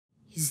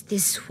Is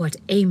this what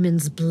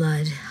Aemon's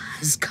blood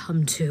has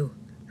come to?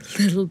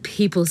 Little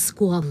people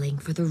squabbling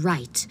for the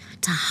right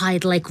to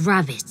hide like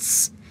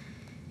rabbits.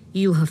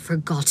 You have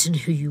forgotten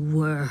who you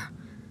were.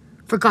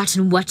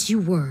 Forgotten what you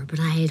were, but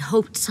I had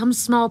hoped some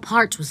small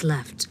part was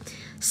left.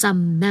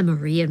 Some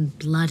memory in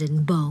blood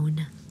and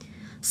bone.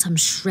 Some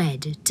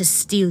shred to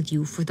steel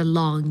you for the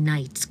long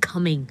nights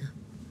coming.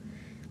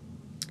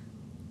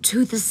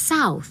 To the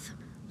south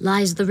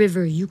lies the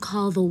river you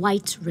call the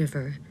White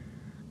River,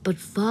 but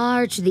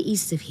far to the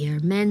east of here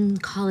men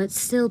call it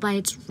still by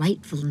its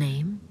rightful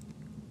name,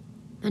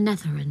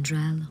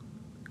 Manetheren.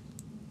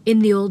 In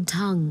the old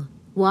tongue,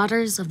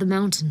 waters of the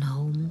mountain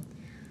home,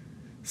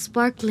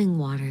 sparkling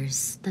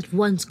waters that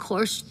once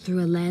coursed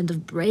through a land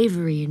of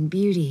bravery and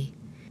beauty.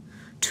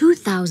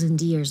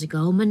 2,000 years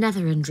ago,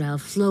 Manetheren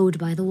flowed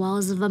by the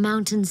walls of a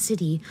mountain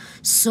city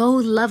so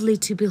lovely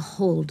to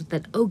behold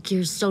that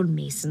Ogier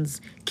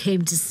stonemasons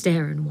came to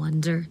stare and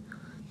wonder.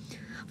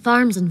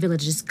 Farms and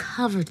villages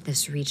covered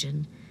this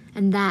region,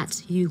 and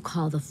that you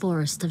call the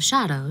Forest of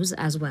Shadows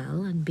as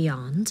well and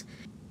beyond.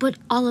 But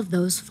all of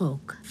those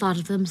folk thought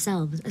of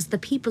themselves as the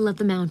people of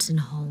the mountain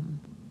home,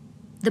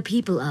 the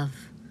people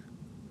of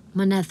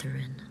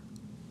Manetheren.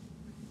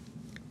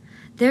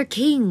 Their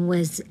king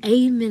was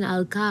Aemon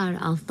Alcar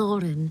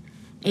Althorin,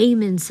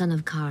 Aemon son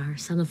of Car,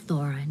 son of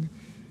Thorin,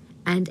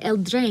 and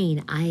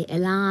Eldraine I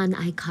Elan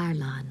I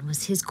Carlan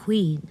was his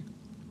queen.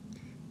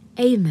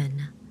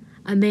 Aemon,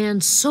 a man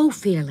so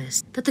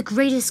fearless that the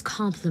greatest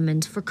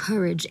compliment for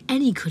courage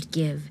any could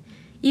give,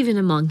 even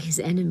among his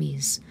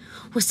enemies,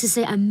 was to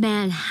say a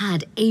man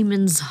had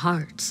Aemon's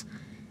heart.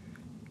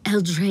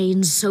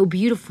 Eldraine so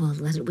beautiful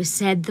that it was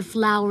said the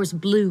flowers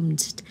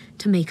bloomed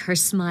to make her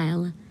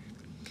smile.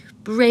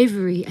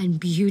 Bravery and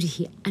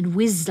beauty and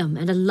wisdom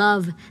and a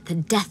love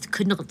that death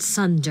could not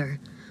sunder.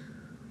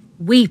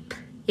 Weep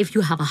if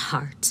you have a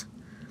heart.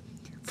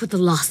 For the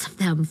loss of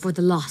them, for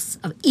the loss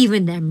of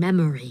even their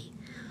memory.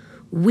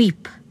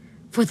 Weep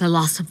for the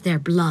loss of their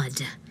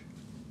blood.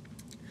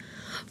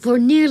 For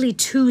nearly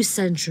 2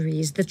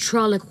 centuries, the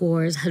Trolloc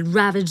Wars had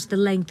ravaged the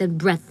length and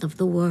breadth of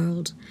the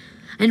world,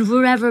 and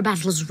wherever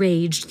battles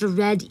raged, the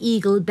red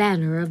eagle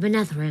banner of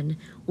Manetheren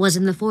was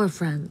in the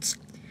forefront.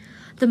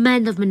 The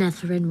men of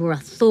Manetheren were a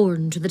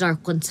thorn to the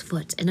Dark One's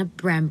foot and a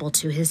bramble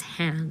to his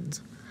hand.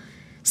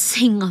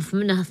 Sing of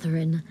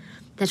Manetheren,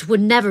 that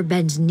would never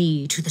bend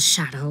knee to the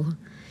shadow.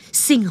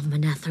 Sing of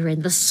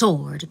Manetheren, the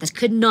sword that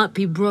could not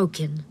be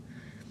broken.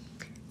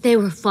 They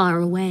were far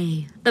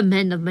away, the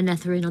men of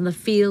Manetheren on the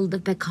field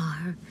of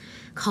Bekar,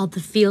 called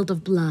the Field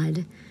of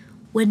Blood,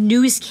 when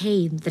news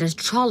came that a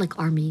Trolloc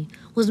army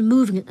was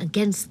moving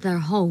against their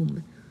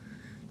home,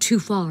 too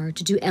far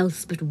to do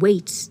else but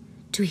wait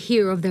to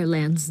hear of their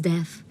land's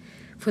death,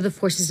 for the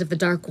forces of the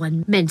Dark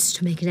One meant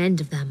to make an end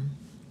of them.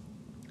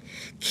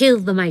 Kill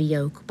the mighty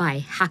oak by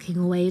hacking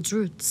away its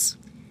roots.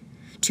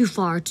 Too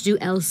far to do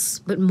else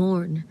but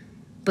mourn,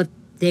 but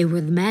they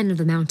were the men of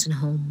the mountain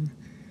home.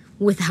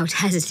 Without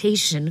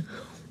hesitation,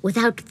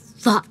 without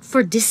thought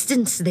for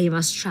distance they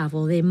must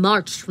travel, they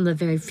marched from the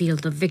very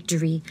field of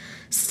victory,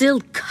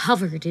 still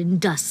covered in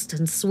dust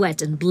and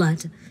sweat and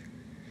blood.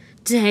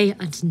 Day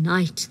and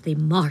night they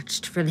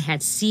marched, for they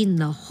had seen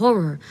the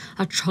horror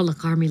a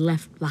Trolloc army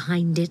left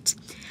behind it,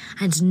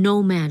 and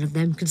no man of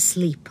them could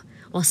sleep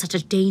while such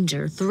a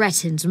danger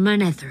threatened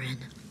Manetheren.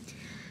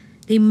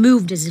 They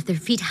moved as if their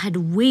feet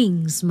had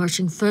wings,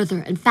 marching further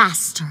and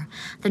faster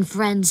than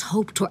friends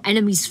hoped or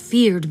enemies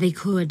feared they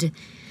could.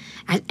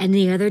 At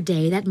any other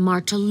day, that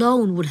march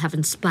alone would have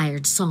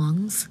inspired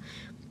songs.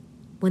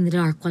 When the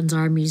Dark One's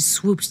armies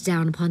swooped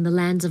down upon the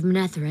lands of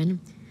Manetheren,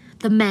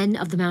 the men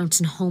of the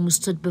mountain home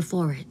stood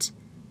before it,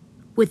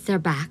 with their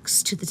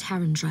backs to the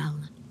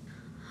Tarandrel.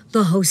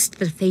 The host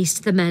that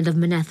faced the men of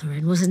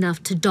Manetheren was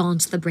enough to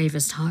daunt the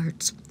bravest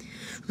heart.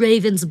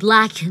 Ravens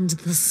blackened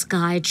the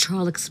sky,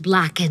 Trollocs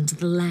blackened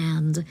the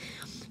land.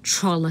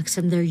 Trollocs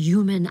and their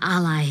human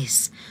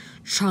allies,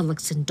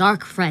 Trollocs and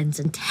dark friends,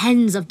 and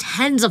tens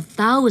of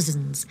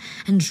thousands,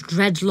 and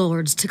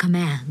dreadlords to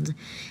command.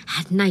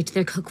 At night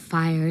their cook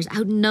fires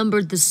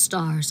outnumbered the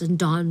stars, and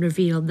dawn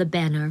revealed the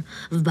banner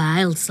of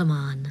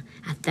Baal-Saman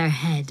at their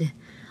head.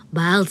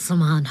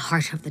 Baal-Saman,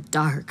 heart of the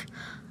dark,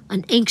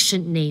 an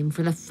ancient name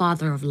for the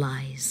father of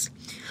lies.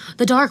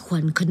 The Dark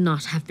One could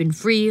not have been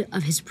free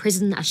of his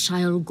prison at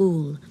Shire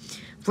Ghul,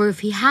 for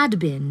if he had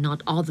been,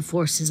 not all the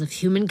forces of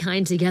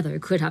humankind together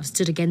could have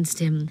stood against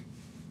him.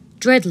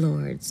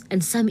 Dreadlords,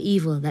 and some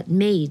evil that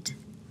made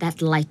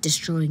that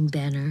light-destroying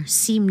banner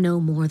seem no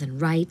more than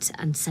right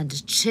and sent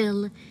a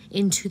chill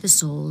into the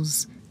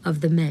souls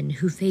of the men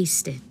who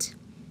faced it.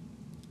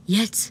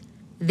 Yet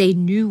they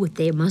knew what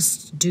they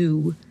must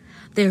do.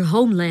 Their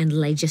homeland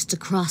lay just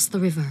across the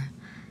river.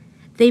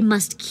 They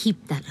must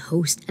keep that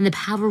host and the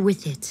power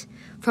with it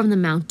from the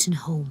mountain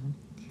home.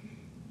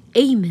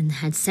 Aemon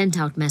had sent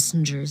out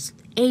messengers.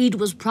 Aid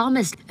was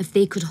promised if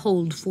they could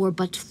hold for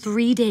but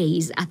 3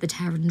 days at the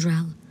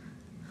Tarandrel.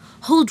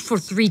 Hold for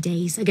 3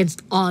 days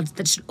against odds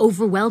that should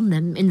overwhelm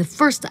them in the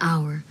first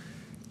hour.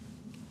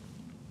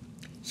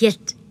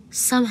 Yet,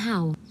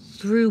 somehow,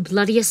 through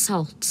bloody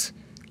assault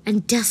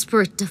and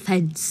desperate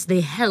defense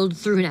they held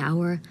through an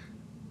hour,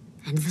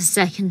 and the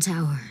second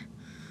hour,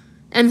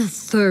 and the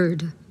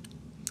third.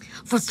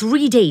 For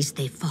 3 days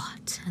they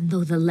fought, and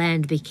though the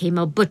land became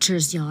a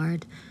butcher's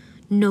yard,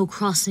 no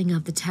crossing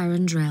of the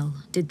Tarandrel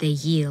did they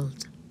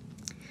yield.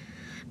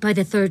 By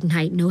the third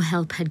night no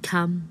help had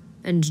come,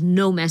 and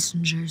no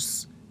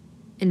messengers,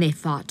 and they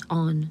fought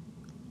on,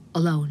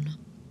 alone.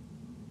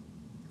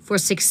 For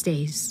 6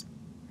 days,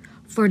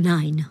 for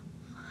 9,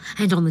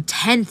 and on the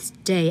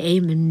 10th day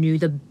Aemon knew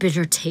the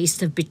bitter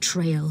taste of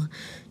betrayal.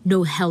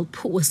 No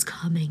help was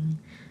coming,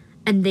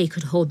 and they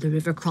could hold the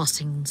river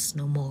crossings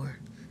no more.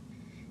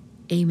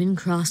 Aemon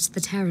crossed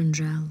the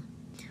Tarandrel,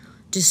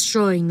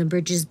 destroying the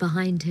bridges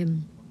behind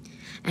him,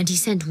 and he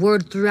sent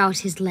word throughout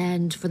his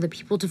land for the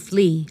people to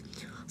flee,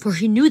 for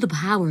he knew the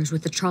powers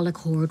with the Trolloc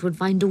horde would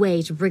find a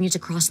way to bring it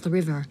across the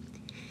river.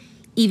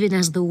 Even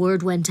as the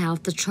word went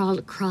out, the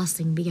Trolloc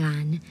crossing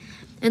began,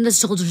 and the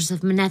soldiers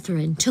of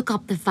Manetheren took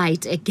up the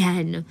fight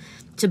again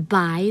to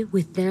buy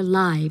with their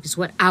lives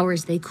what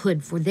hours they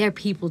could for their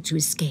people to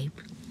escape.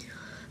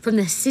 From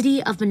the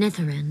city of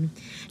Manetheren,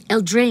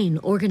 Eldraine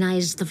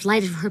organized the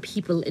flight of her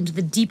people into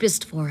the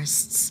deepest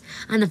forests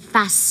and the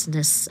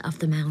fastness of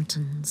the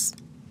mountains.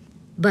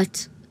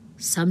 But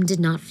some did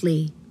not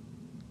flee.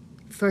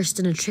 First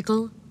in a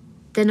trickle,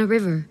 then a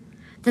river,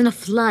 then a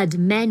flood,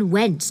 men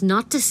went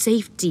not to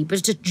safety,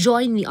 but to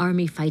join the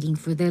army fighting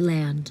for their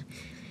land.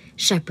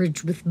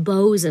 Shepherds with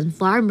bows and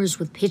farmers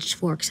with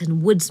pitchforks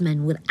and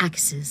woodsmen with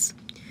axes.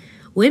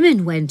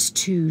 Women went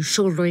too,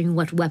 shouldering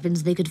what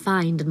weapons they could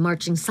find and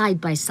marching side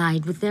by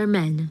side with their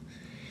men.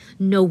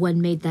 No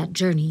one made that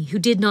journey who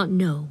did not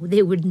know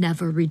they would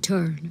never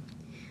return.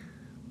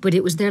 But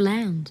it was their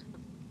land.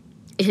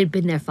 It had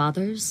been their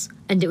fathers',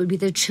 and it would be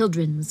their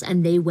children's,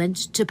 and they went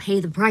to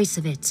pay the price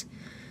of it.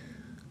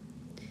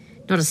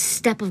 Not a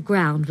step of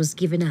ground was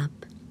given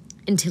up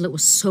until it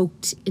was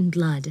soaked in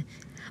blood.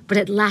 But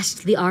at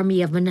last the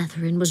army of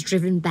Manetheren was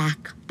driven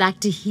back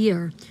to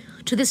here,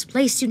 to this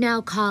place you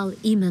now call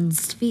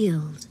Aemon's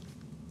Field.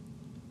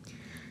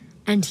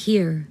 And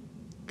here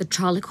the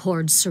Trolloc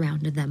hordes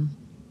surrounded them.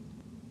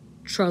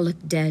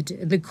 Trolloc dead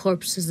and the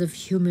corpses of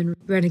human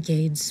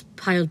renegades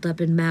piled up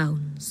in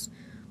mounds,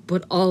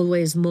 but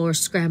always more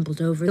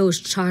scrambled over those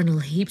charnel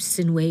heaps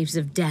in waves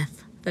of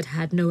death that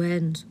had no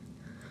end.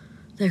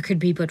 There could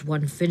be but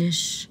one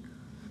finish.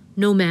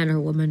 No man or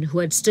woman who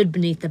had stood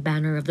beneath the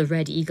banner of the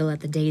Red Eagle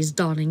at the day's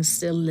dawning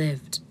still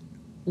lived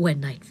when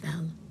night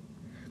fell.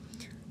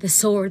 The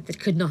sword that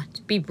could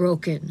not be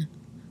broken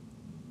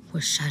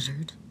was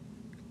shattered.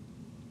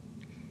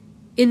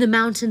 In the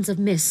mountains of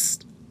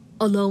mist,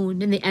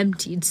 alone in the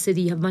emptied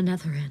city of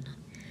Manetheren,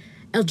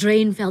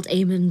 Eldraine felt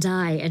Aemon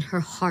die, and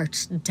her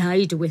heart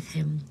died with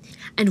him,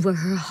 and where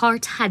her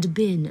heart had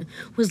been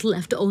was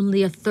left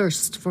only a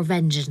thirst for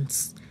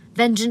vengeance.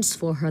 Vengeance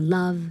for her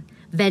love,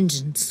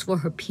 vengeance for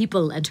her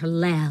people and her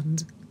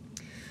land.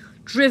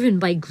 Driven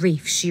by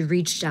grief, she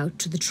reached out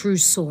to the true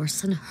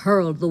source and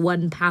hurled the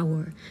one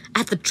power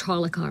at the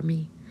Trolloc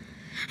army.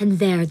 And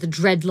there the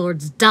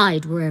Dreadlords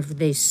died wherever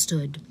they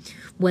stood,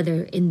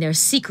 whether in their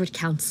secret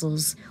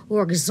councils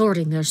or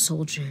exhorting their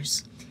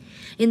soldiers.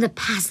 In the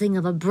passing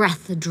of a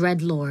breath, the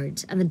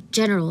Dreadlord and the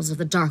generals of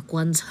the Dark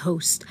One's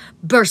host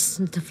burst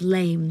into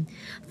flame.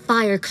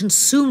 Fire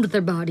consumed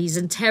their bodies,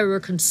 and terror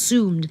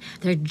consumed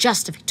their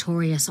just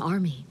victorious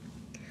army.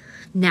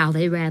 Now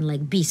they ran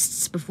like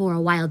beasts before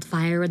a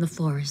wildfire in the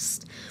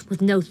forest,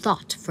 with no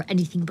thought for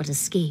anything but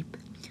escape.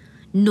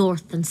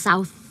 North and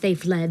south they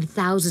fled,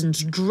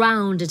 thousands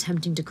drowned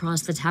attempting to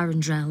cross the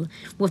Tarandrel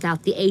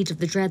without the aid of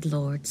the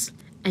Dreadlords.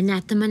 And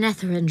at the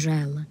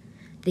Manetherendrel,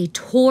 they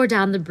tore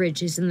down the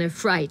bridges in their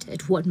fright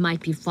at what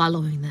might be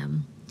following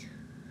them.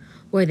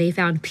 Where they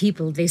found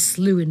people they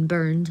slew and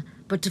burned,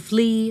 but to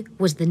flee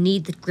was the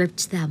need that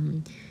gripped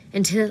them,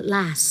 until at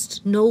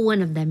last no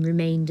one of them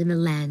remained in the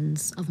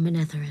lands of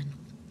Manetheren.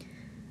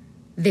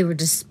 They were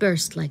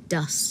dispersed like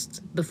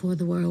dust before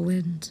the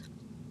whirlwind.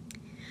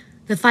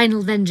 The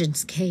final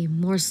vengeance came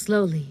more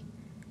slowly,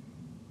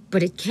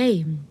 but it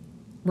came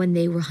when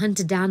they were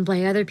hunted down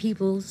by other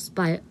peoples,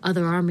 by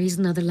other armies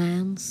in other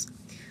lands.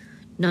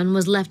 None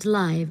was left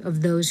alive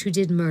of those who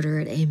did murder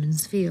at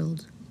Aemon's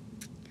Field.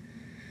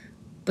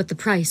 But the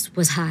price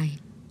was high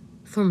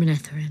for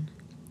Manetheren.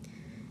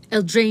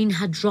 Eldraine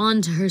had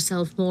drawn to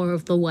herself more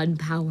of the one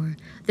power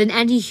than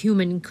any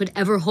human could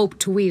ever hope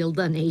to wield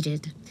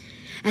unaided.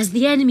 As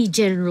the enemy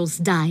generals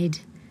died,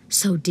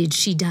 so did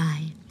she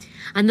die,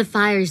 and the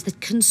fires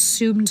that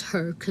consumed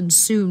her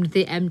consumed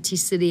the empty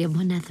city of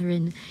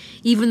Manetheren,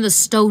 even the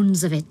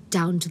stones of it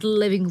down to the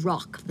living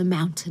rock of the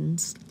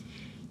mountains.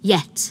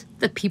 Yet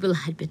the people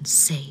had been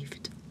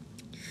saved.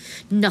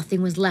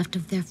 Nothing was left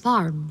of their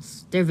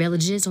farms, their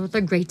villages, or their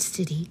great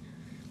city.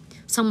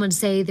 Some would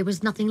say there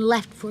was nothing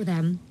left for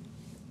them,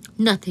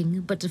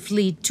 nothing but to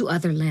flee to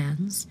other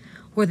lands,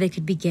 where they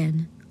could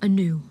begin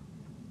anew.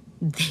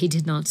 They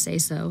did not say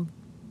so.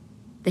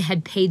 They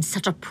had paid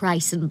such a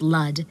price in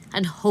blood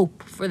and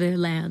hope for their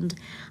land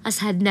as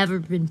had never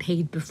been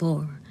paid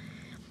before,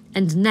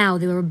 And now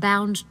they were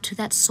bound to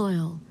that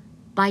soil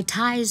by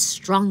ties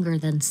stronger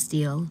than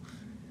steel.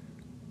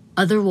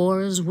 Other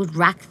wars would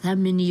rack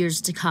them in years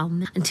to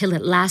come, until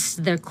at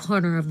last their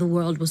corner of the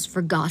world was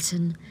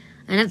forgotten,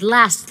 and at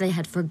last they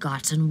had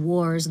forgotten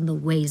wars and the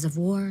ways of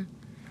war.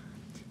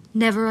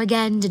 Never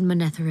again did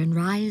Manetheren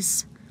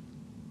rise.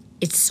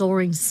 Its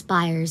soaring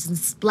spires and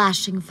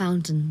splashing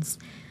fountains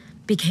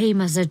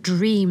became as a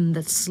dream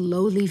that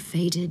slowly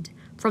faded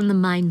from the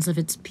minds of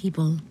its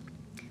people.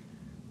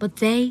 But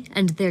they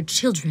and their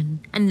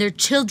children and their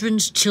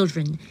children's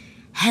children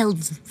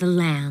held the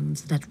land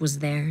that was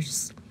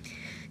theirs.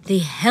 They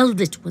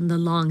held it when the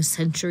long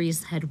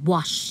centuries had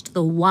washed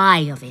the why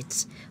of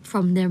it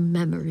from their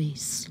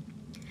memories.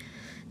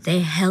 They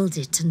held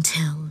it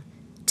until,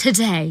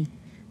 today,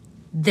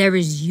 there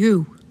is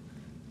you.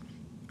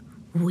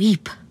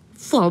 Weep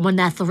for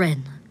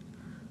Manetheren.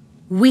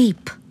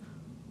 Weep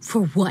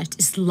for what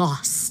is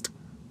lost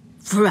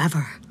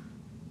forever.